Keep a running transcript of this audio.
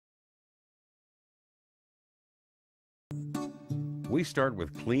We start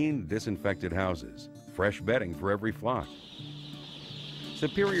with clean, disinfected houses, fresh bedding for every flock.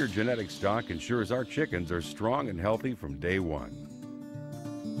 Superior genetic stock ensures our chickens are strong and healthy from day one.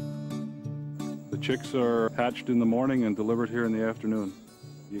 The chicks are hatched in the morning and delivered here in the afternoon.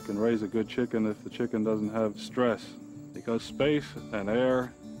 You can raise a good chicken if the chicken doesn't have stress, because space and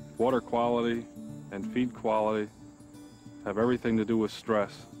air, water quality, and feed quality have everything to do with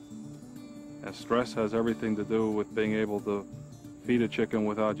stress. And stress has everything to do with being able to feed a chicken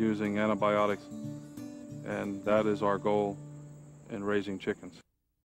without using antibiotics. And that is our goal in raising chickens.